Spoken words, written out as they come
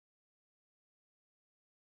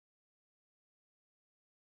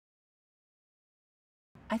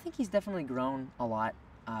I think he's definitely grown a lot.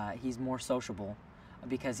 He's more sociable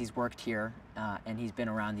because he's worked here and he's been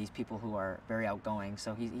around these people who are very outgoing.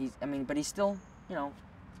 So I mean, but he's still, you know,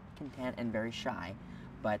 content and very shy.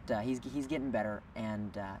 But he's getting better,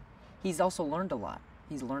 and he's also learned a lot.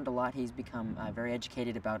 He's learned a lot. He's become very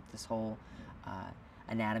educated about this whole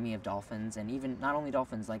anatomy of dolphins, and even not only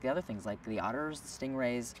dolphins, like the other things, like the otters, the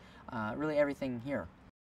stingrays, really everything here.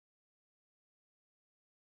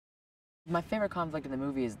 My favorite conflict in the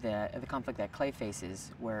movie is the conflict that Clay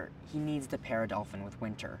faces, where he needs to pair a dolphin with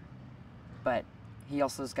Winter, but he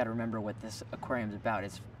also has got to remember what this aquarium is about.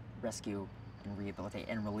 It's rescue and rehabilitate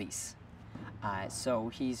and release. So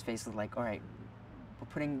he's basically like, all right, we're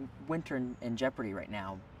putting Winter in jeopardy right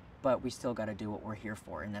now, but we still got to do what we're here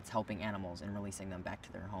for, and that's helping animals and releasing them back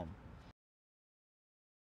to their home.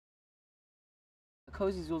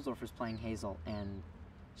 Cozy Zulsdorf is playing Hazel, and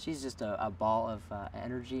she's just a ball of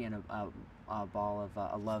energy and a ball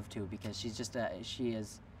of love too, because she's just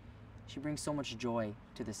she brings so much joy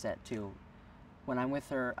to the set too. When I'm with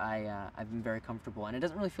her, I've been very comfortable, and it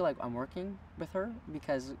doesn't really feel like I'm working with her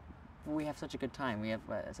because we have such a good time. We have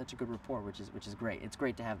such a good rapport, which is great. It's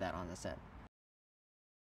great to have that on the set.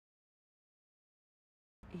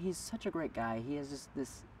 He's such a great guy. He has just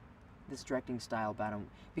this directing style about him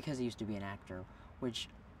because he used to be an actor, which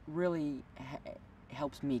really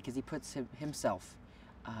helps me because he puts himself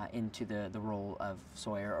into the role of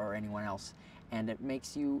Sawyer or anyone else, and it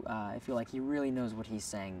makes you feel like he really knows what he's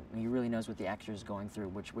saying. He really knows what the actor is going through,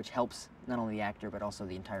 which helps not only the actor but also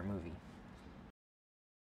the entire movie.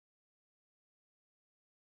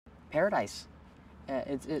 Paradise.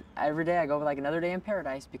 Every day I go like another day in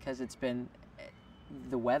paradise because it's been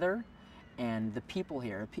the weather and the people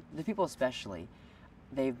here, the people especially.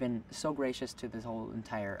 They've been so gracious to this whole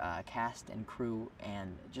entire cast and crew,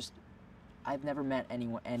 and just I've never met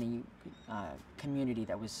any community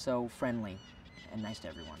that was so friendly and nice to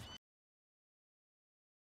everyone.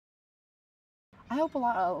 I hope a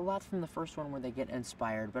lot from the first one where they get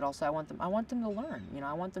inspired, but also I want them to learn. You know,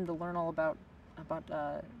 I want them to learn all about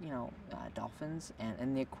dolphins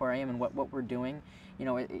and the aquarium and what we're doing. You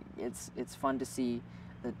know, it's fun to see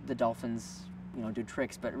the dolphins, you know, do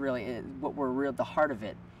tricks, but really the heart of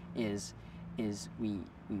it is we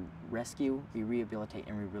rescue, we rehabilitate,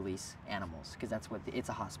 and we release animals, because that's what it's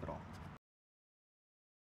a hospital.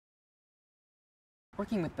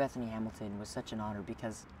 Working with Bethany Hamilton was such an honor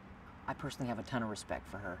because I personally have a ton of respect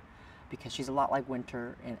for her, because she's a lot like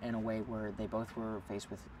Winter in a way where they both were faced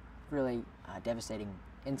with really devastating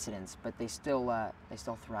incidents, but they still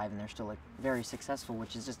thrive, and they're still like very successful,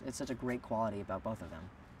 which is it's such a great quality about both of them,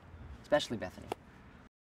 especially Bethany.